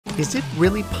Is it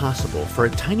really possible for a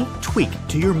tiny tweak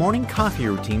to your morning coffee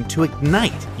routine to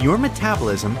ignite your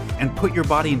metabolism and put your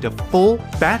body into full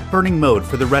fat-burning mode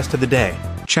for the rest of the day?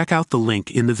 Check out the link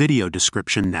in the video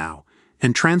description now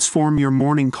and transform your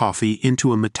morning coffee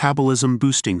into a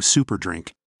metabolism-boosting super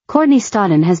drink. Courtney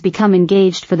Stodden has become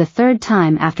engaged for the third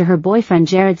time after her boyfriend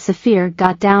Jared Safier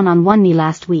got down on one knee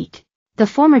last week. The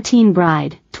former teen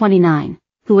bride, 29,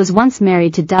 who was once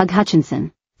married to Doug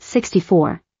Hutchinson,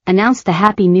 64, announced the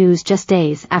happy news just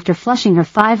days after flushing her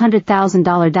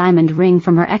 $500,000 diamond ring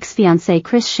from her ex-fiancé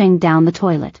Chris Sheng down the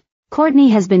toilet. Courtney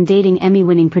has been dating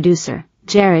Emmy-winning producer,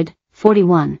 Jared,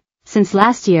 41, since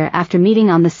last year after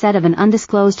meeting on the set of an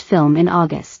undisclosed film in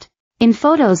August. In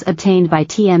photos obtained by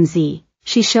TMZ,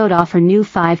 she showed off her new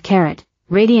 5-carat,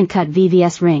 radiant-cut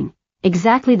VVS ring,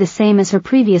 exactly the same as her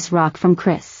previous rock from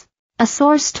Chris. A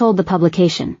source told the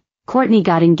publication, Courtney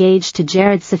got engaged to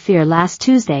Jared Safier last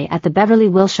Tuesday at the Beverly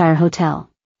Wilshire Hotel.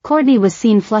 Courtney was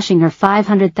seen flushing her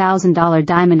 $500,000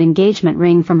 diamond engagement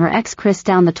ring from her ex Chris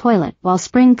down the toilet while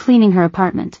spring cleaning her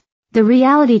apartment. The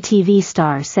reality TV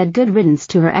star said good riddance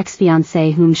to her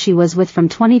ex-fiancé whom she was with from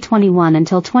 2021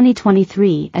 until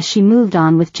 2023 as she moved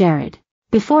on with Jared.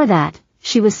 Before that,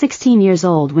 she was 16 years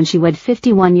old when she wed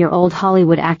 51-year-old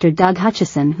Hollywood actor Doug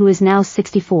Hutchison, who is now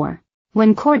 64.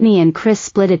 When Courtney and Chris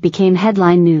split, it became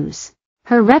headline news.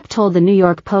 Her rep told the New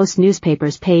York Post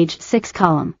newspaper's page 6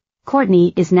 column,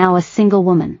 Courtney is now a single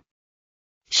woman.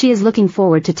 She is looking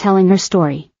forward to telling her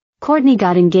story. Courtney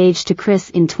got engaged to Chris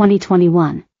in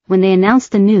 2021, when they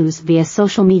announced the news via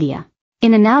social media.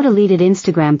 In a now-deleted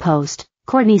Instagram post,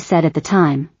 Courtney said at the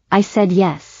time, I said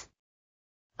yes.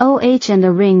 And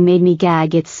the ring made me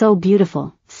gag, it's so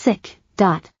beautiful, sick.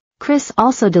 Chris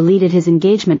also deleted his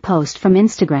engagement post from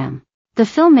Instagram. The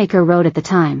filmmaker wrote at the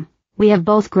time, we have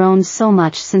both grown so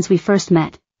much since we first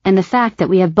met, and the fact that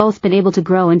we have both been able to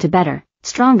grow into better,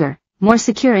 stronger, more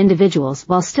secure individuals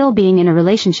while still being in a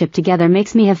relationship together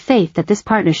makes me have faith that this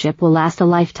partnership will last a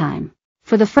lifetime.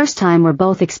 For the first time we're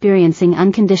both experiencing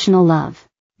unconditional love.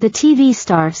 The TV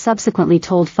star subsequently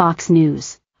told Fox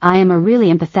News, I am a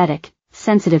really empathetic,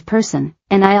 sensitive person,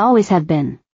 and I always have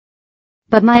been.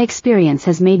 But my experience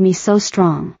has made me so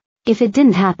strong. If it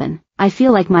didn't happen, I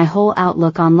feel like my whole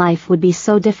outlook on life would be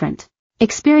so different.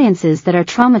 Experiences that are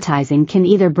traumatizing can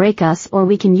either break us or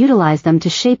we can utilize them to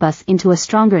shape us into a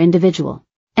stronger individual.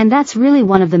 And that's really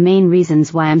one of the main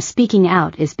reasons why I'm speaking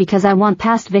out, is because I want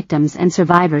past victims and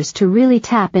survivors to really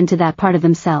tap into that part of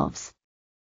themselves.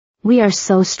 We are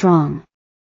so strong.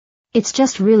 It's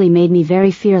just really made me very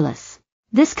fearless.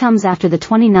 This comes after the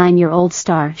 29-year-old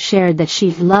star shared that she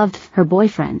loved her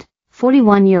boyfriend,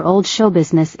 41-year-old show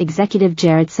business executive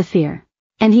Jared Safier.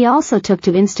 And he also took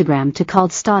to Instagram to call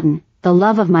Stodden, the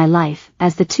love of my life,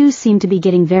 as the two seemed to be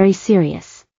getting very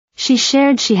serious. She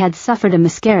shared she had suffered a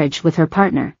miscarriage with her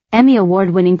partner, Emmy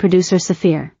Award-winning producer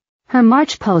Safier. Her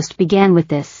March post began with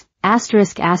this,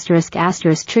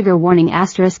 trigger warning ****.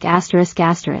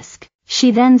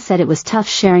 She then said it was tough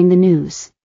sharing the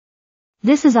news.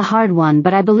 This is a hard one,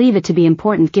 but I believe it to be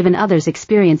important given others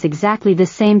experience exactly the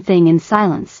same thing in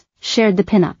silence, shared the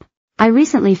pinup. I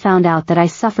recently found out that I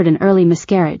suffered an early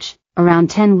miscarriage, around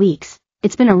 10 weeks.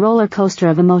 It's been a roller coaster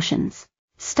of emotions.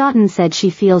 Stodden said she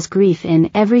feels grief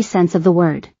in every sense of the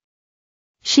word.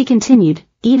 She continued,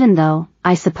 even though,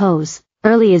 I suppose,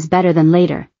 early is better than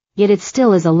later, yet it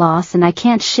still is a loss and I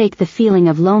can't shake the feeling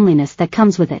of loneliness that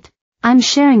comes with it. I'm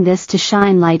sharing this to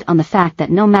shine light on the fact that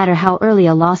no matter how early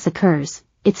a loss occurs,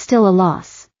 it's still a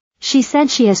loss. She said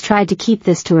she has tried to keep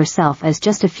this to herself as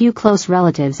just a few close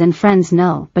relatives and friends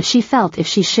know, but she felt if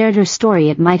she shared her story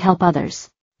it might help others.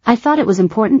 I thought it was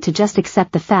important to just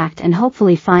accept the fact and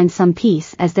hopefully find some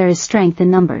peace, as there is strength in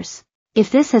numbers.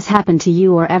 If this has happened to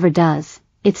you or ever does,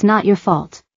 it's not your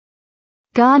fault.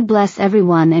 God bless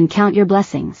everyone and count your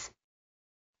blessings.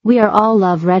 We are all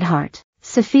love, Red Heart.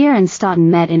 Safier and Stodden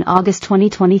met in August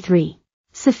 2023.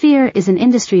 Safier is an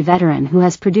industry veteran who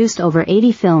has produced over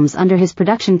 80 films under his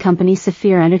production company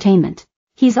Safier Entertainment.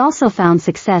 He's also found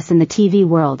success in the TV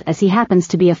world as he happens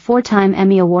to be a 4-time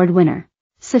Emmy Award winner.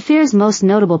 Safier's most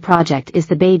notable project is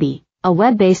The Baby, a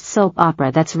web-based soap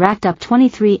opera that's racked up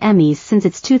 23 Emmys since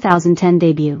its 2010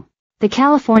 debut. The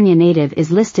California native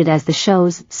is listed as the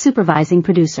show's supervising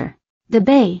producer. The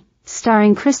Bay,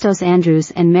 starring Christos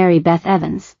Andrews and Mary Beth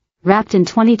Evans, wrapped in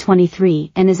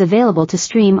 2023 and is available to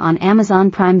stream on Amazon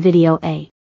Prime Video.